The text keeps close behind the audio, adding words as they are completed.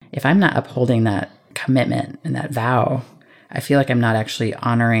if I'm not upholding that commitment and that vow, I feel like I'm not actually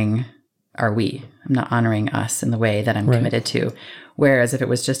honoring I'm not honoring us in the way that I'm committed to. Whereas if it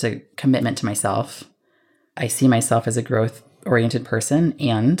was just a commitment to myself, I see myself as a growth-oriented person,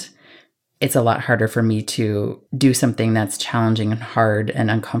 and it's a lot harder for me to do something that's challenging and hard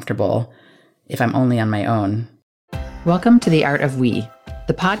and uncomfortable if I'm only on my own. Welcome to The Art of We,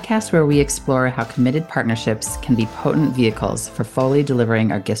 the podcast where we explore how committed partnerships can be potent vehicles for fully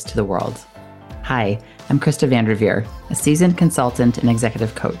delivering our gifts to the world. Hi, I'm Krista Vanderveer, a seasoned consultant and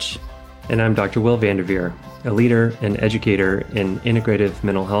executive coach. And I'm Dr. Will Vanderveer, a leader and educator in integrative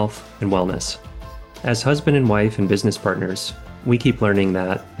mental health and wellness. As husband and wife and business partners, we keep learning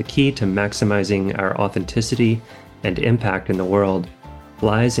that the key to maximizing our authenticity and impact in the world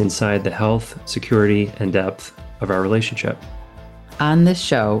lies inside the health, security, and depth of our relationship. On this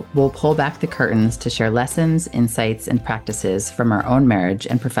show, we'll pull back the curtains to share lessons, insights, and practices from our own marriage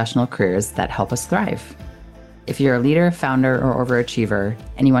and professional careers that help us thrive. If you're a leader, founder, or overachiever,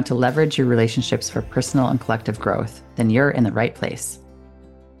 and you want to leverage your relationships for personal and collective growth, then you're in the right place.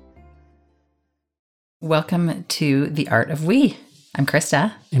 Welcome to The Art of We. I'm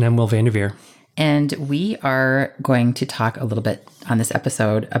Krista. And I'm Will Vanderveer. And we are going to talk a little bit on this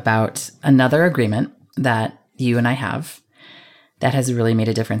episode about another agreement that you and I have that has really made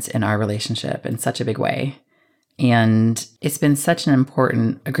a difference in our relationship in such a big way. And it's been such an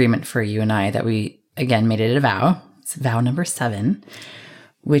important agreement for you and I that we, again, made it a vow. It's vow number 7,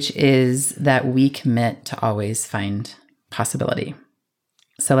 which is that we commit to always find possibility.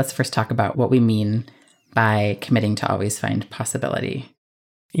 So let's first talk about what we mean by committing to always find possibility.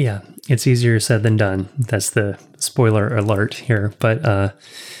 Yeah, it's easier said than done. That's the spoiler alert here. But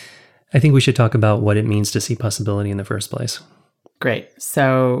I think we should talk about what it means to see possibility in the first place. Great.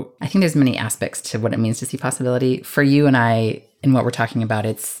 So I think there's many aspects to what it means to see possibility. For you and I, in what we're talking about,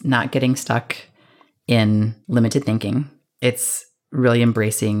 it's not getting stuck in limited thinking. It's really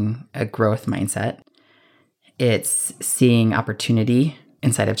embracing a growth mindset. It's seeing opportunity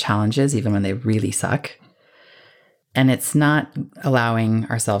inside of challenges, even when they really suck. And it's not allowing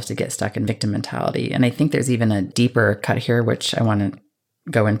ourselves to get stuck in victim mentality. And I think there's even a deeper cut here, which I want to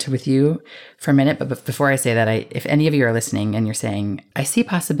go into with you for a minute. But before I say that, if any of you are listening and you're saying, I see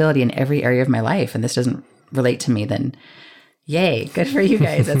possibility in every area of my life and this doesn't relate to me, then yay, good for you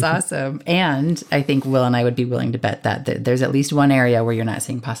guys. That's awesome. And I think Will and I would be willing to bet that there's at least one area where you're not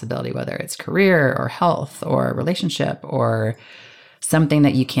seeing possibility, whether it's career or health or relationship or something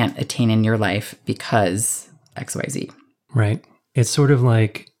that you can't attain in your life because XYZ. Right. It's sort of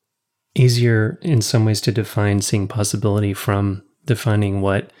like easier in some ways to define seeing possibility from defining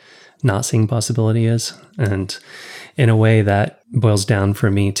what not seeing possibility is. And in a way that boils down for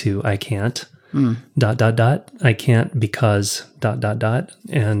me to I can't, ... I can't because ...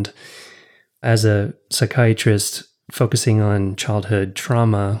 And as a psychiatrist focusing on childhood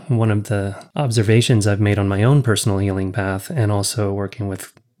trauma, one of the observations I've made on my own personal healing path and also working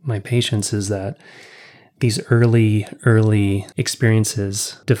with my patients is that these early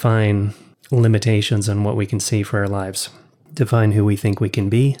experiences define limitations on what we can see for our lives, define who we think we can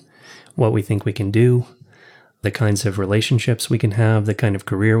be, what we think we can do, the kinds of relationships we can have, the kind of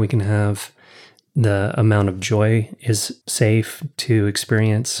career we can have, the amount of joy is safe to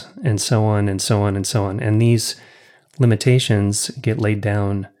experience, and so on and so on and so on. And these limitations get laid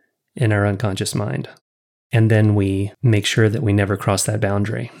down in our unconscious mind. And then we make sure that we never cross that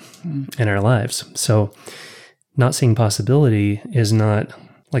boundary in our lives. So not seeing possibility is not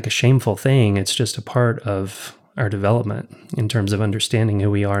like a shameful thing. It's just a part of our development in terms of understanding who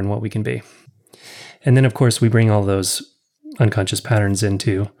we are and what we can be. And then, of course, we bring all those unconscious patterns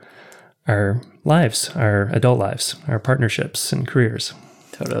into our lives, our adult lives, our partnerships and careers.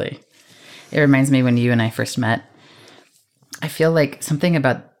 Totally. It reminds me when you and I first met, I feel like something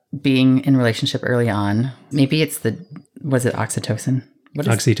about being in relationship early on, maybe it's was it oxytocin?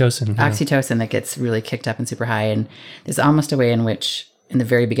 Oxytocin. Yeah. Oxytocin that gets really kicked up and super high. And there's almost a way in which in the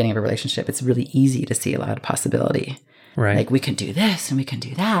very beginning of a relationship, it's really easy to see a lot of possibility. Right. Like we can do this and we can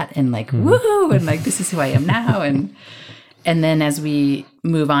do that. And like, woohoo. And like, this is who I am now. And then as we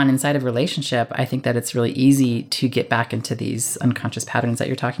move on inside of relationship, I think that it's really easy to get back into these unconscious patterns that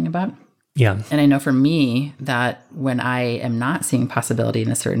you're talking about. Yeah. And I know for me that when I am not seeing possibility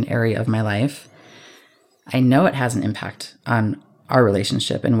in a certain area of my life, I know it has an impact on our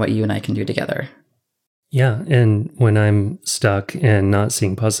relationship and what you and I can do together. Yeah. And when I'm stuck and not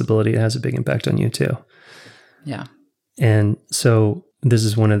seeing possibility, it has a big impact on you too. Yeah. And so this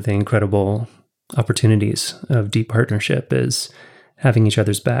is one of the incredible opportunities of deep partnership is having each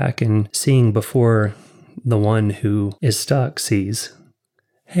other's back and seeing before the one who is stuck sees,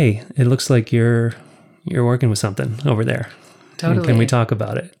 hey, it looks like you're working with something over there. Totally. Can we talk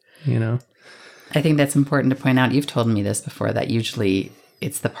about it? You know? I think that's important to point out. You've told me this before, that usually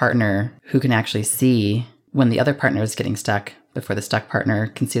it's the partner who can actually see when the other partner is getting stuck before the stuck partner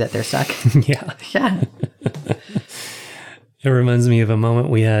can see that they're stuck. Yeah. Yeah. It reminds me of a moment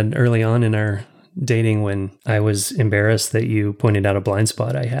we had early on in our dating when I was embarrassed that you pointed out a blind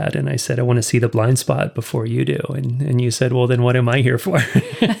spot I had. And I said, I want to see the blind spot before you do. And you said, well, then what am I here for?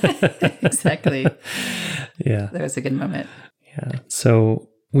 Exactly. Yeah. That was a good moment. Yeah. So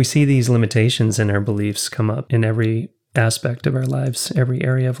we see these limitations in our beliefs come up in every aspect of our lives, every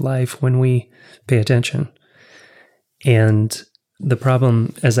area of life when we pay attention. And the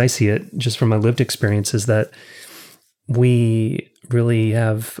problem, as I see it, just from my lived experience, is that we really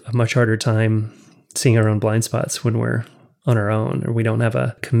have a much harder time seeing our own blind spots when we're on our own, or we don't have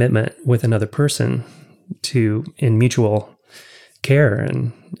a commitment with another person in mutual care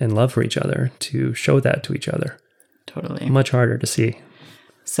and love for each other, to show that to each other. Totally. Much harder to see.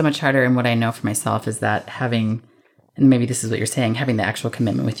 So much harder. And what I know for myself is that having, and maybe this is what you're saying, having the actual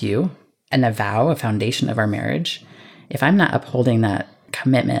commitment with you and a vow, a foundation of our marriage, if I'm not upholding that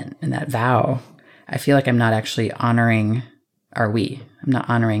commitment and that vow, I feel like I'm not actually honoring I'm not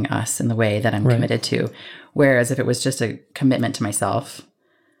honoring us in the way that I'm committed to. Whereas if it was just a commitment to myself,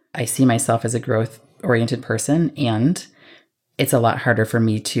 I see myself as a growth-oriented person, and it's a lot harder for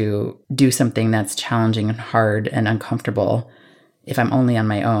me to do something that's challenging and hard and uncomfortable if I'm only on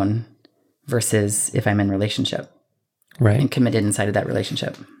my own versus if I'm in relationship. Right. And committed inside of that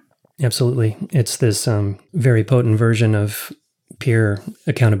relationship. Absolutely. It's this very potent version of peer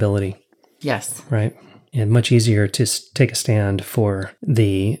accountability. Yes. Right. And much easier to take a stand for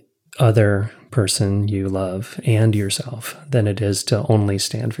the other person you love and yourself than it is to only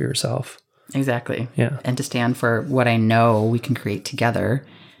stand for yourself. Exactly. Yeah. And to stand for what I know we can create together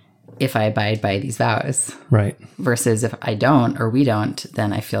if I abide by these vows. Right. Versus if I don't or we don't,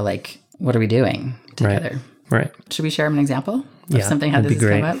 then I feel like, what are we doing together? Right. Should we share an example of something, how that'd this be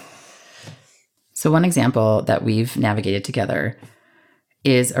has great. come up? So one example that we've navigated together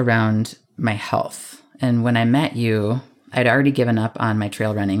is around my health. And when I met you, I'd already given up on my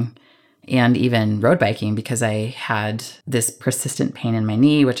trail running and even road biking because I had this persistent pain in my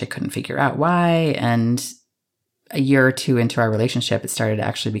knee, which I couldn't figure out why. And a year or two into our relationship, it started to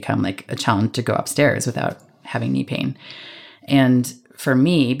actually become like a challenge to go upstairs without having knee pain. And for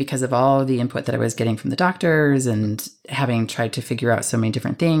me, because of all the input that I was getting from the doctors and having tried to figure out so many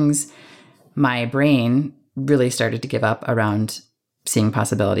different things, my brain really started to give up around seeing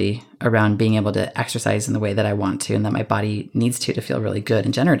possibility, around being able to exercise in the way that I want to and that my body needs to feel really good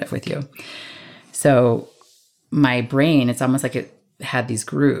and generative with you. So my brain, it's almost like it had these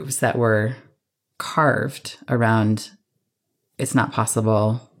grooves that were carved around, it's not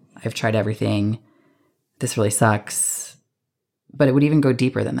possible, I've tried everything, this really sucks. But it would even go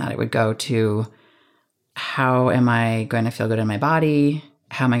deeper than that. It would go to, how am I going to feel good in my body?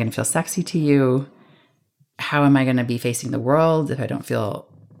 How am I going to feel sexy to you? How am I going to be facing the world if I don't feel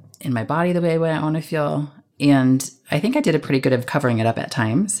in my body the way I want to feel? And I think I did a pretty good of covering it up at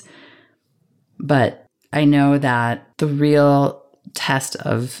times. But I know that the real test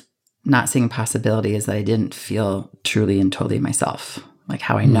of not seeing possibility is that I didn't feel truly and totally myself, like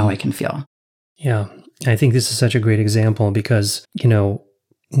how I know I can feel. Yeah. I think this is such a great example because,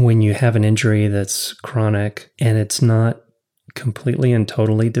 when you have an injury that's chronic and it's not completely and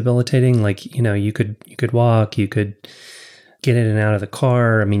totally debilitating, like, you could walk, you could get in and out of the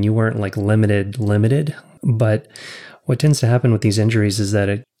car. I mean, you weren't like limited, but what tends to happen with these injuries is that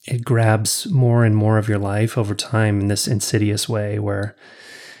it grabs more and more of your life over time in this insidious way where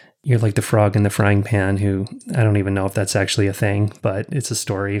you're like the frog in the frying pan who, I don't even know if that's actually a thing, but it's a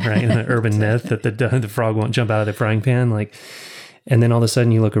story, right? An urban myth that the frog won't jump out of the frying pan. And then all of a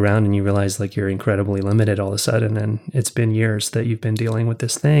sudden you look around and you realize like you're incredibly limited all of a sudden. And it's been years that you've been dealing with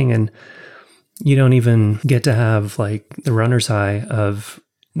this thing. And you don't even get to have like the runner's high of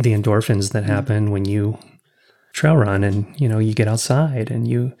the endorphins that happen when you trail run and, you get outside and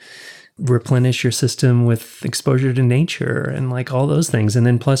you replenish your system with exposure to nature and like all those things. And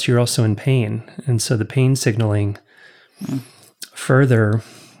then plus you're also in pain. And so the pain signaling further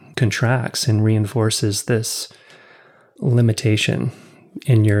contracts and reinforces this limitation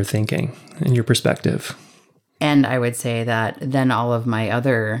in your thinking and your perspective. And I would say that then all of my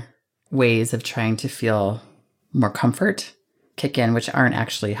other ways of trying to feel more comfort kick in, which aren't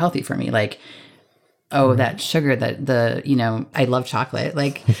actually healthy for me. Like, that sugar, I love chocolate.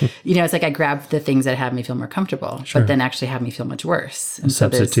 Like, it's like I grab the things that have me feel more comfortable, but then actually have me feel much worse. And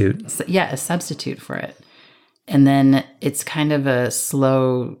substitute. a substitute for it. And then it's kind of a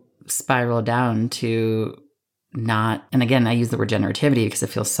slow spiral down to not, and again, I use the word generativity because it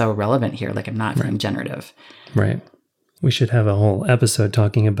feels so relevant here. Like I'm not feeling generative. Right. We should have a whole episode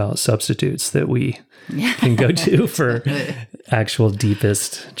talking about substitutes that we can go to for actual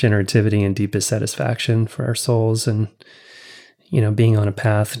deepest generativity and deepest satisfaction for our souls, and, being on a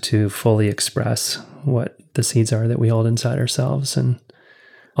path to fully express what the seeds are that we hold inside ourselves, and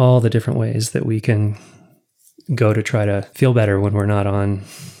all the different ways that we can go to try to feel better when we're not on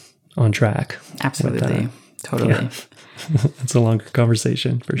track. Absolutely. Totally. Yeah. It's a longer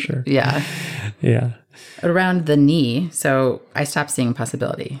conversation for sure. Yeah. Yeah. Around the knee, so I stopped seeing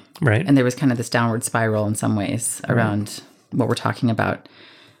possibility. Right. And there was kind of this downward spiral in some ways around what we're talking about.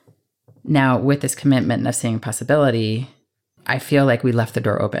 Now, with this commitment of seeing possibility, I feel like we left the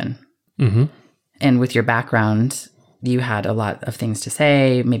door open. Mm-hmm. And with your background, you had a lot of things to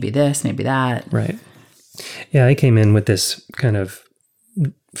say, maybe this, maybe that. Right. Yeah, I came in with this kind of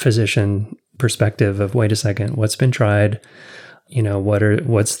physician perspective of, wait a second, what's been tried?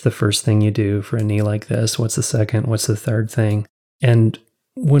 What's the first thing you do for a knee like this? What's the second? What's the third thing? And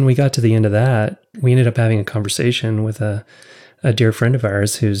when we got to the end of that, we ended up having a conversation with a dear friend of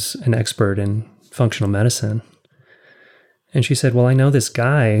ours who's an expert in functional medicine. And she said, well, I know this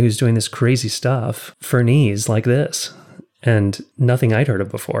guy who's doing this crazy stuff for knees like this, and nothing I'd heard of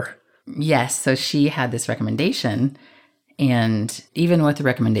before. Yes. So she had this recommendation. And even with the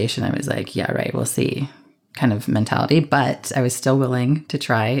recommendation, I was like, yeah, right, we'll see kind of mentality. But I was still willing to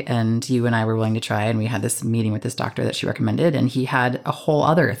try. And you and I were willing to try. And we had this meeting with this doctor that she recommended. And he had a whole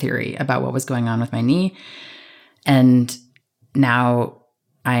other theory about what was going on with my knee. And now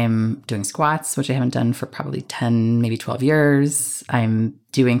I'm doing squats, which I haven't done for probably 10, maybe 12 years. I'm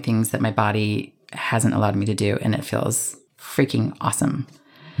doing things that my body hasn't allowed me to do. And it feels freaking awesome.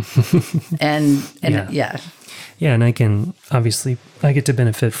 and yeah. Yeah, and I get to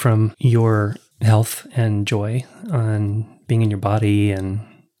benefit from your health and joy on being in your body. And,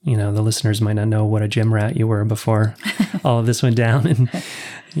 the listeners might not know what a gym rat you were before all of this went down, and,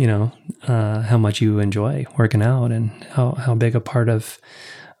 how much you enjoy working out, and how big a part of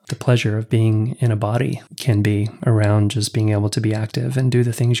the pleasure of being in a body can be around just being able to be active and do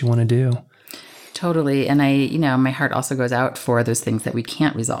the things you want to do. Totally. And my heart also goes out for those things that we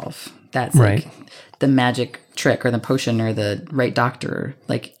can't resolve. That's right. Like the magic trick or the potion or the right doctor,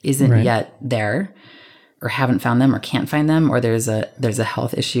 isn't yet there, or haven't found them or can't find them, or there's a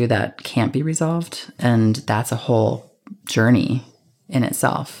health issue that can't be resolved. And that's a whole journey in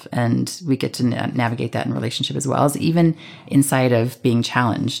itself. And we get to navigate that in relationship as well as even inside of being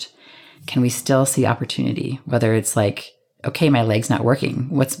challenged. Can we still see opportunity? Whether it's like, okay, my leg's not working.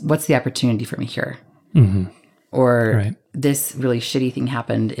 What's the opportunity for me here? Mm-hmm. Or this really shitty thing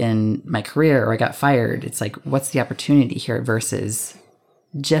happened in my career, or I got fired. It's like, what's the opportunity here versus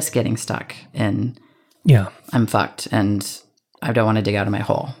just getting stuck in, I'm fucked and I don't want to dig out of my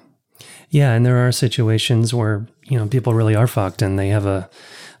hole. Yeah. And there are situations where, people really are fucked and they have a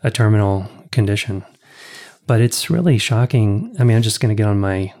terminal condition. But it's really shocking. I mean, I'm just going to get on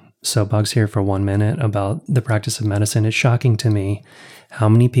my soapbox here for 1 minute about the practice of medicine. It's shocking to me how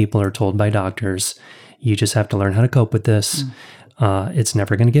many people are told by doctors, you just have to learn how to cope with this. It's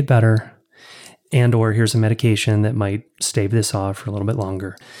never going to get better. And or here's a medication that might stave this off for a little bit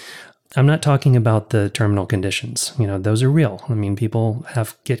longer. I'm not talking about the terminal conditions. Those are real. I mean, people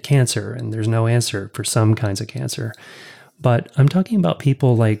get cancer and there's no answer for some kinds of cancer. But I'm talking about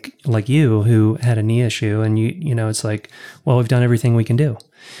people like you who had a knee issue, and it's like, well, we've done everything we can do.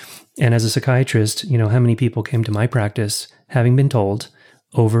 And as a psychiatrist, how many people came to my practice having been told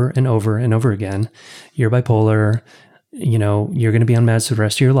over and over and over again, you're bipolar, you're going to be on meds for the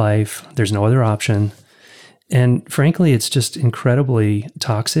rest of your life. There's no other option. And frankly, it's just incredibly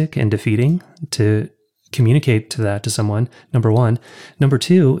toxic and defeating to communicate to someone, number one. Number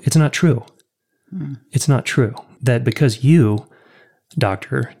two, it's not true. It's not true that because you,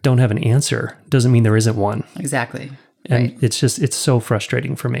 doctor, don't have an answer doesn't mean there isn't one. Exactly. And it's so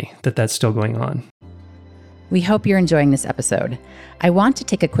frustrating for me that that's still going on. We hope you're enjoying this episode. I want to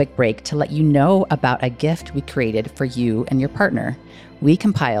take a quick break to let you know about a gift we created for you and your partner. We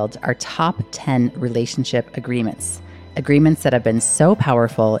compiled our top 10 relationship agreements that have been so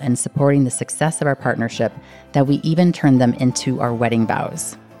powerful in supporting the success of our partnership that we even turned them into our wedding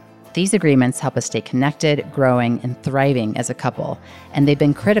vows. These agreements help us stay connected, growing, and thriving as a couple, and they've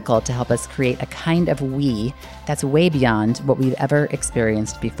been critical to help us create a kind of we that's way beyond what we've ever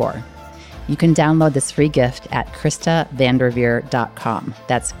experienced before. You can download this free gift at KristaVanderveer.com.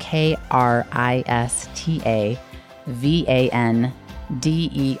 That's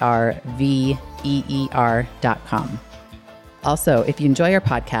KristaVanderveer.com. EER.com. Also, if you enjoy our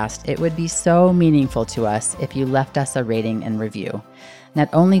podcast, it would be so meaningful to us if you left us a rating and review. Not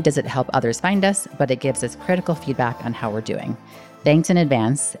only does it help others find us, but it gives us critical feedback on how we're doing. Thanks in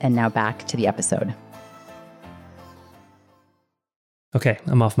advance, and now back to the episode. Okay,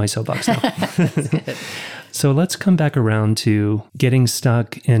 I'm off my soapbox now. So let's come back around to getting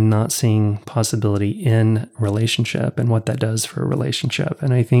stuck and not seeing possibility in relationship and what that does for a relationship.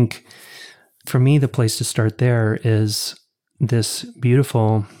 And I think for me, the place to start there is this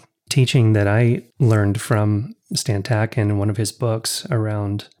beautiful teaching that I learned from Stan Tatkin in one of his books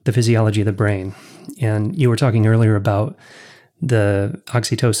around the physiology of the brain. And you were talking earlier about the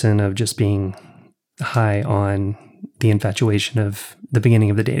oxytocin of just being high on the infatuation of the beginning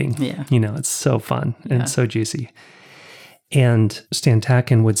of the dating. Yeah. You know, it's so fun and so juicy. And Stan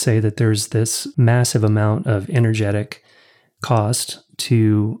Tatkin would say that there's this massive amount of energetic cost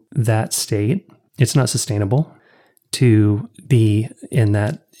to that state. It's not sustainable to be in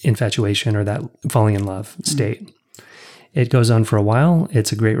that infatuation or that falling in love state. It goes on for a while.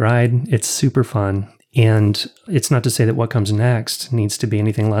 It's a great ride. It's super fun. And it's not to say that what comes next needs to be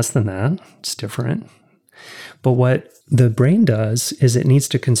anything less than that. It's different. But what the brain does is it needs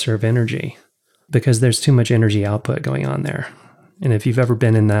to conserve energy because there's too much energy output going on there. And if you've ever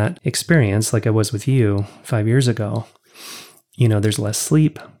been in that experience, like I was with you 5 years ago, you know, there's less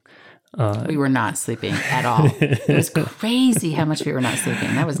sleep. We were not sleeping at all. It was crazy how much we were not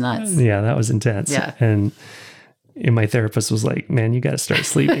sleeping. That was nuts. Yeah, that was intense. Yeah. And my therapist was like, man, you got to start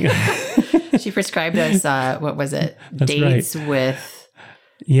sleeping. She prescribed us, what was it? That's dates right. with...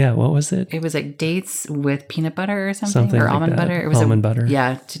 Yeah, what was it? It was like dates with peanut butter or something or like almond that. butter. It was almond butter.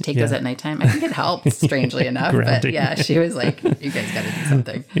 Yeah, to take those at nighttime. I think it helped, strangely enough. But Grounding. yeah, she was like, you guys got to do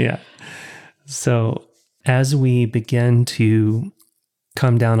something. Yeah. So as we begin to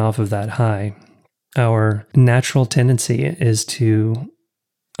come down off of that high, our natural tendency is to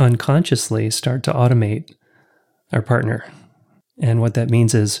unconsciously start to automate our partner. And what that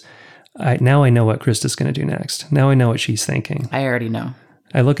means is, now I know what Krista's going to do next. Now I know what she's thinking. I already know.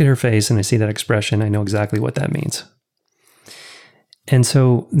 I look at her face and I see that expression. I know exactly what that means. And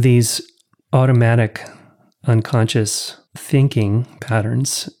so these automatic, unconscious thinking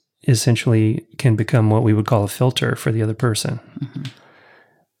patterns essentially can become what we would call a filter for the other person. Mm-hmm.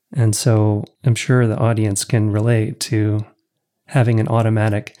 And so I'm sure the audience can relate to having an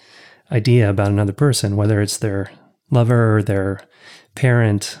automatic idea about another person, whether it's their lover or their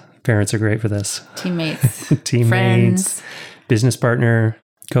parent. Parents are great for this. Teammates. Teammates. Friends. Business partner,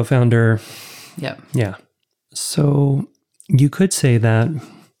 co-founder. Yep. Yeah. So you could say that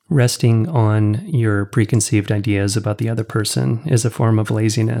resting on your preconceived ideas about the other person is a form of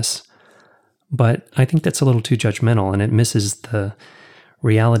laziness. But I think that's a little too judgmental, and it misses the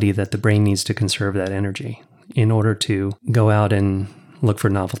reality that the brain needs to conserve that energy in order to go out and look for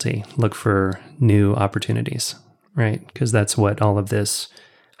novelty, look for new opportunities, right? Because that's what all of this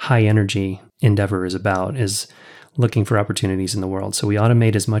high energy endeavor is about, is looking for opportunities in the world. So we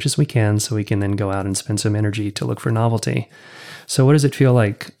automate as much as we can so we can then go out and spend some energy to look for novelty. So what does it feel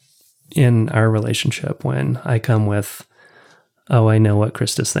like in our relationship when I come with, oh, I know what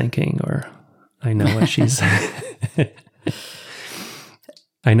Krista's thinking, or I know what she's...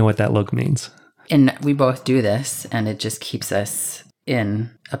 I know what that look means. And we both do this, and it just keeps us in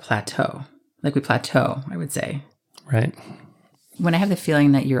a plateau. Like we plateau, I would say. Right. When I have the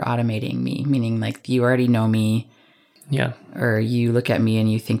feeling that you're automating me, meaning like you already know me. Yeah. Or you look at me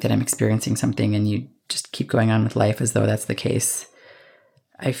and you think that I'm experiencing something and you just keep going on with life as though that's the case.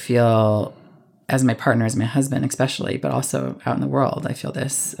 I feel, as my partner, as my husband especially, but also out in the world, I feel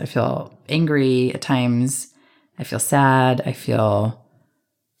this. I feel angry at times. I feel sad. I feel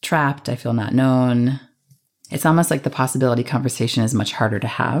trapped. I feel not known. It's almost like the possibility conversation is much harder to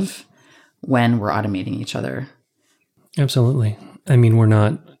have when we're automating each other. Absolutely. I mean, we're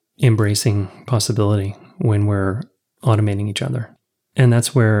not embracing possibility when we're automating each other. And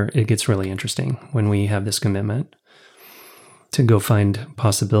that's where it gets really interesting when we have this commitment to go find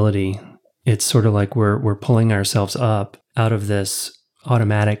possibility. It's sort of like we're pulling ourselves up out of this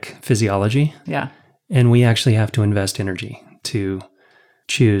automatic physiology. Yeah. And we actually have to invest energy to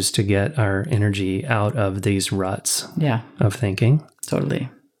choose to get our energy out of these ruts of thinking. Totally.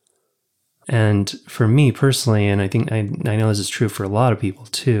 And for me personally, and I think I know this is true for a lot of people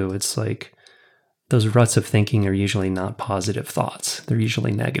too, it's like those ruts of thinking are usually not positive thoughts. They're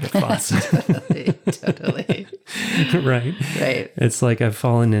usually negative thoughts. Totally. Right. Right. It's like I've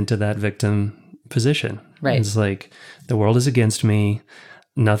fallen into that victim position. Right. It's like the world is against me.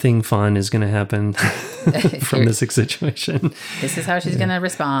 nothing fun is going to happen from this situation. This is how she's going to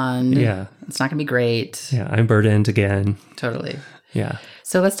respond. Yeah. It's not going to be great. Yeah. I'm burdened again. Totally. Yeah.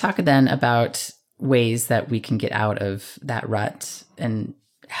 So let's talk then about ways that we can get out of that rut and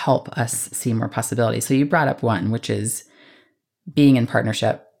help us see more possibilities. So you brought up one, which is being in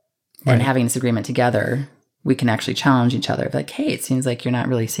partnership and having this agreement together. We can actually challenge each other. Like, hey, it seems like you're not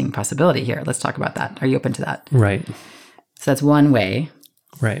really seeing possibility here. Let's talk about that. Are you open to that? Right. So that's one way.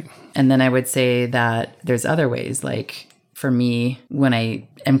 Right. And then I would say that there's other ways. Like for me, when I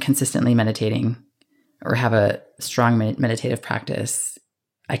am consistently meditating or have a strong meditative practice,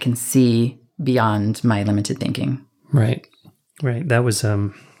 I can see beyond my limited thinking. Right. Right. That was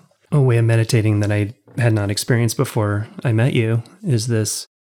a way of meditating that I had not experienced before I met you, is this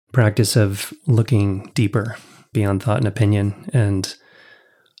practice of looking deeper beyond thought and opinion and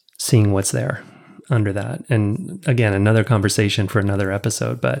seeing what's there under that. And again, another conversation for another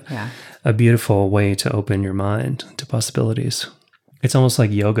episode, but a beautiful way to open your mind to possibilities. It's almost like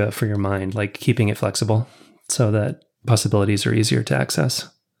yoga for your mind, like keeping it flexible so that possibilities are easier to access.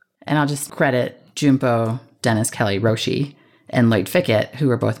 And I'll just credit Junpo, Dennis Kelly, Roshi, and Lloyd Fickett, who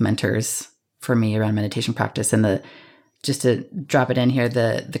are both mentors for me around meditation practice. And just to drop it in here,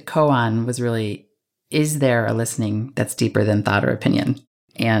 the koan was really, is there a listening that's deeper than thought or opinion?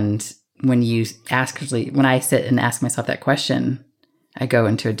 And when I sit and ask myself that question, I go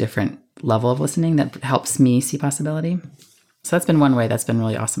into a different level of listening that helps me see possibility. So that's been one way that's been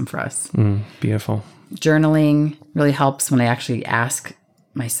really awesome for us. Beautiful. Journaling really helps when I actually ask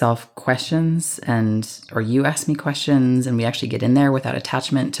myself questions or you ask me questions and we actually get in there without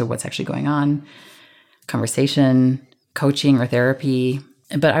attachment to what's actually going on. Conversation, coaching or therapy.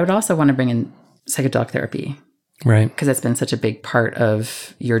 But I would also want to bring in psychedelic therapy. Right. Because that's been such a big part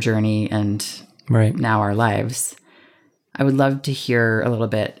of your journey and now our lives. I would love to hear a little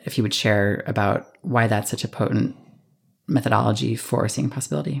bit, if you would share about why that's such a potent methodology for seeing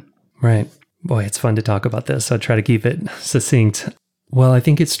possibility. Right. Boy, it's fun to talk about this. I'll try to keep it succinct. Well, I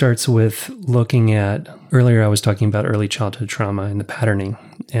think it starts with looking at, earlier I was talking about early childhood trauma and the patterning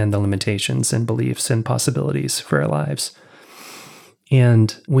and the limitations and beliefs and possibilities for our lives.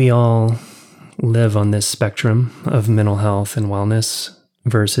 And we all live on this spectrum of mental health and wellness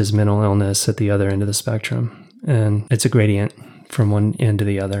versus mental illness at the other end of the spectrum. And it's a gradient from one end to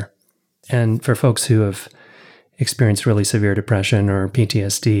the other. And for folks who have experienced really severe depression or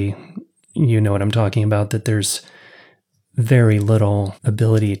PTSD, you know what I'm talking about, that there's very little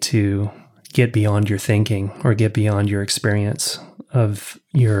ability to get beyond your thinking or get beyond your experience of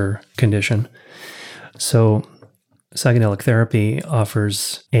your condition. So psychedelic therapy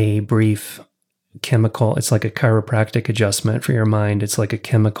offers a brief chemical, it's like a chiropractic adjustment for your mind. It's like a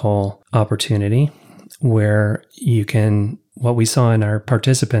chemical opportunity where you can, what we saw in our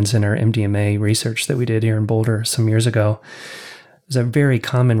participants in our MDMA research that we did here in Boulder some years ago, is a very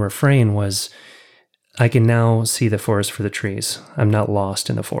common refrain was, I can now see the forest for the trees. I'm not lost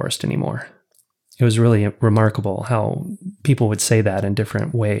in the forest anymore. It was really remarkable how people would say that in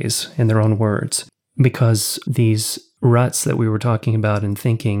different ways in their own words, because these ruts that we were talking about in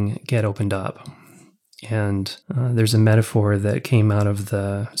thinking get opened up. And there's a metaphor that came out of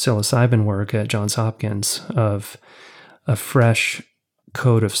the psilocybin work at Johns Hopkins of a fresh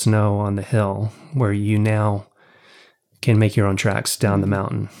coat of snow on the hill where you now can make your own tracks down the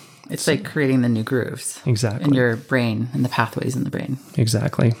mountain. It's like creating the new grooves. Exactly. In your brain and the pathways in the brain.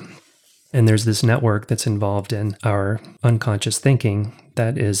 Exactly. And there's this network that's involved in our unconscious thinking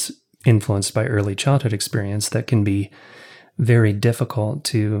that is influenced by early childhood experience that can be very difficult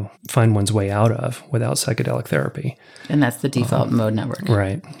to find one's way out of without psychedelic therapy. And that's the default mode network.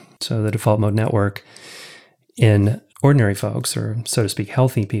 Right. So the default mode network in ordinary folks, or so to speak,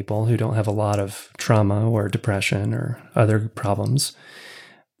 healthy people who don't have a lot of trauma or depression or other problems,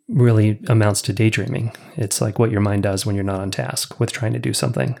 really amounts to daydreaming. It's like what your mind does when you're not on task with trying to do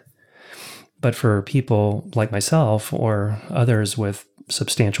something. But for people like myself or others with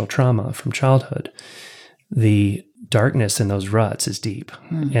substantial trauma from childhood, the darkness in those ruts is deep,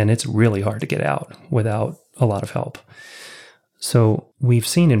 and it's really hard to get out without a lot of help. So we've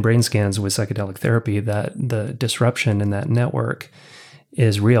seen in brain scans with psychedelic therapy that the disruption in that network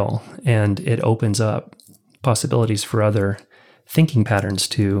is real, and it opens up possibilities for other thinking patterns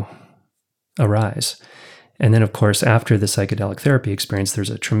to arise. And then, of course, after the psychedelic therapy experience, there's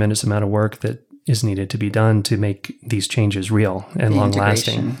a tremendous amount of work that is needed to be done to make these changes real and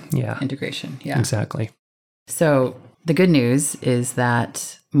long-lasting. Integration, yeah. Exactly. So the good news is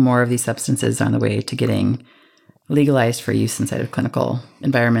that more of these substances are on the way to getting legalized for use inside of clinical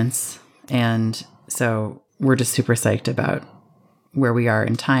environments. And so we're just super psyched about where we are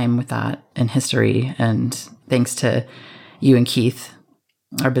in time with that in history. And thanks to you and Keith,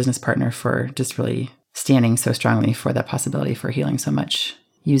 our business partner, for just really standing so strongly for that possibility for healing so much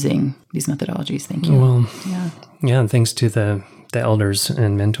using these methodologies. Thank you. Well, and thanks to the elders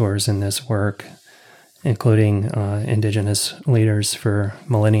and mentors in this work, including indigenous leaders for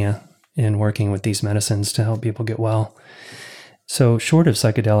millennia in working with these medicines to help people get well. So short of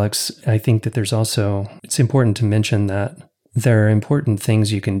psychedelics, I think that it's important to mention that there are important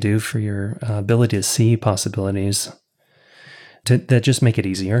things you can do for your ability to see possibilities that just make it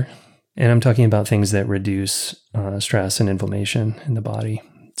easier. And I'm talking about things that reduce stress and inflammation in the body.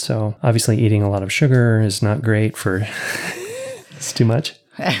 So obviously eating a lot of sugar is not great for, it's too much.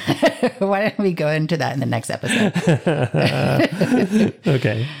 Why don't we go into that in the next episode?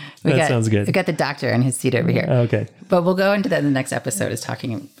 Okay. That sounds good. We got the doctor in his seat over here. Okay. But we'll go into that in the next episode, is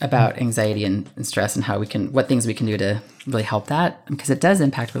talking about anxiety and stress and what things we can do to really help that, because it does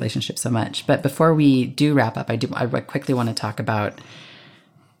impact relationships so much. But before we do wrap up, I quickly want to talk about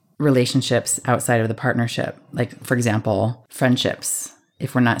relationships outside of the partnership. Like, for example, friendships,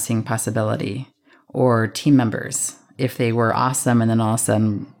 if we're not seeing possibility, or team members, if they were awesome and then all of a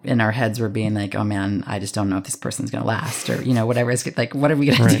sudden in our heads we're being like, oh man, I just don't know if this person's going to last, or, whatever is like, what are we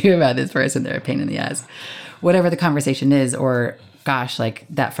going to do about this person? They're a pain in the ass. Whatever the conversation is, or gosh, like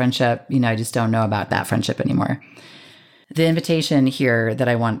that friendship, I just don't know about that friendship anymore. The invitation here that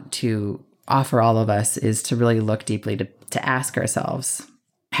I want to offer all of us is to really look deeply, to ask ourselves,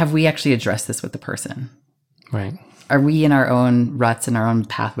 have we actually addressed this with the person? Right. Are we in our own ruts and our own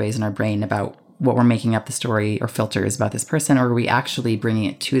pathways in our brain about what we're making up the story or filters about this person, or are we actually bringing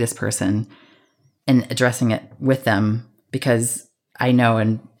it to this person and addressing it with them? Because I know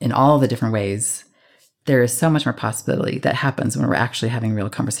in all the different ways, there is so much more possibility that happens when we're actually having real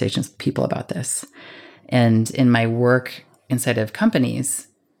conversations with people about this. And in my work inside of companies,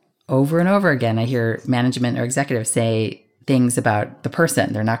 over and over again, I hear management or executives say things about the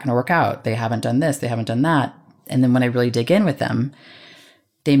person. They're not going to work out. They haven't done this. They haven't done that. And then when I really dig in with them,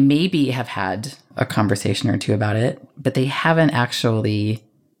 they maybe have had a conversation or two about it, but they haven't actually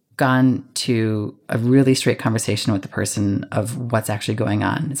gone to a really straight conversation with the person of what's actually going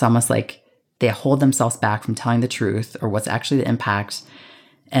on. It's almost like they hold themselves back from telling the truth or what's actually the impact.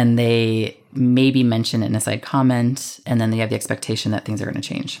 And they maybe mention it in a side comment, and then they have the expectation that things are going to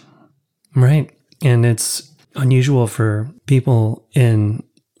change. Right. And it's unusual for people in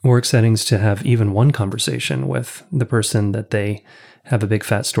work settings to have even one conversation with the person that they have a big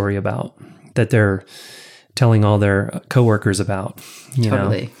fat story about, that they're telling all their coworkers about,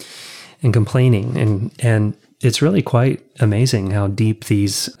 Totally. And complaining. And it's really quite amazing how deep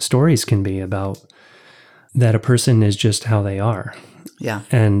these stories can be about that a person is just how they are. Yeah.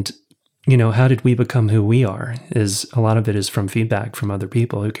 And, how did we become who we are? A lot of it is from feedback from other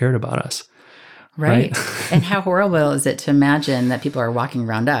people who cared about us. Right. And how horrible is it to imagine that people are walking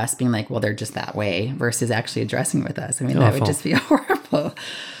around us being like, well, they're just that way, versus actually addressing with us. I mean, that would just be horrible.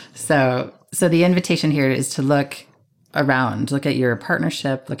 So the invitation here is to look around, look at your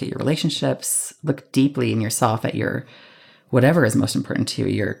partnership, look at your relationships, look deeply in yourself at your whatever is most important to you,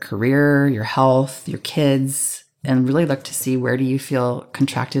 your career, your health, your kids, and really look to see, where do you feel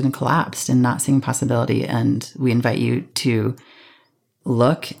contracted and collapsed and not seeing possibility. And we invite you to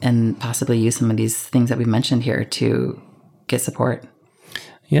look and possibly use some of these things that we mentioned here to get support.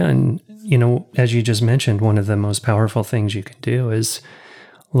 Yeah. And, as you just mentioned, one of the most powerful things you can do is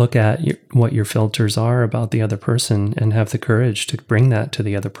look at what your filters are about the other person and have the courage to bring that to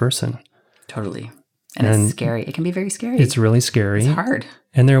the other person. Totally. And it's scary. It can be very scary. It's really scary. It's hard.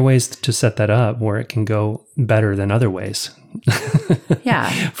 And there are ways to set that up where it can go better than other ways. Yeah.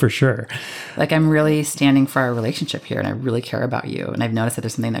 For sure. Like, I'm really standing for our relationship here, and I really care about you. And I've noticed that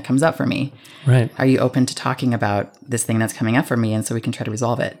there's something that comes up for me. Right. Are you open to talking about this thing that's coming up for me, and so we can try to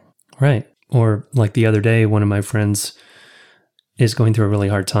resolve it? Right. Or like the other day, one of my friends is going through a really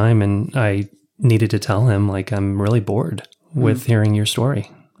hard time, and I needed to tell him, like, I'm really bored with hearing your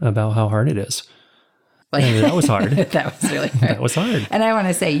story about how hard it is. Like, that was hard. That was really hard. That was hard. And I want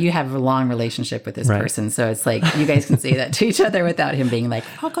to say, you have a long relationship with this person. So it's like, you guys can say that to each other without him being like,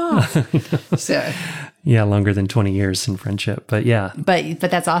 fuck off. So yeah, longer than 20 years in friendship. But yeah. But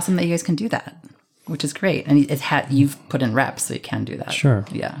that's awesome that you guys can do that, which is great. And you've put in reps, so you can do that. Sure.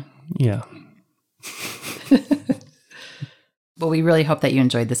 Yeah. Yeah. Well, we really hope that you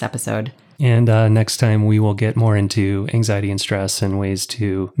enjoyed this episode. And next time we will get more into anxiety and stress and ways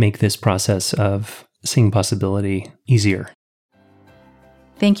to make this process of seeing possibility easier.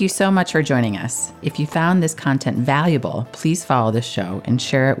 Thank you so much for joining us. If you found this content valuable, please follow this show and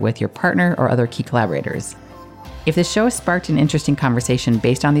share it with your partner or other key collaborators. If the show sparked an interesting conversation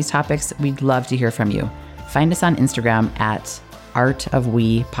based on these topics, we'd love to hear from you. Find us on Instagram at Art of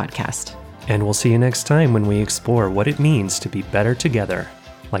We Podcast. And we'll see you next time when we explore what it means to be better together,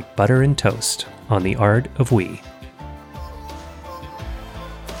 like butter and toast, on the Art of We.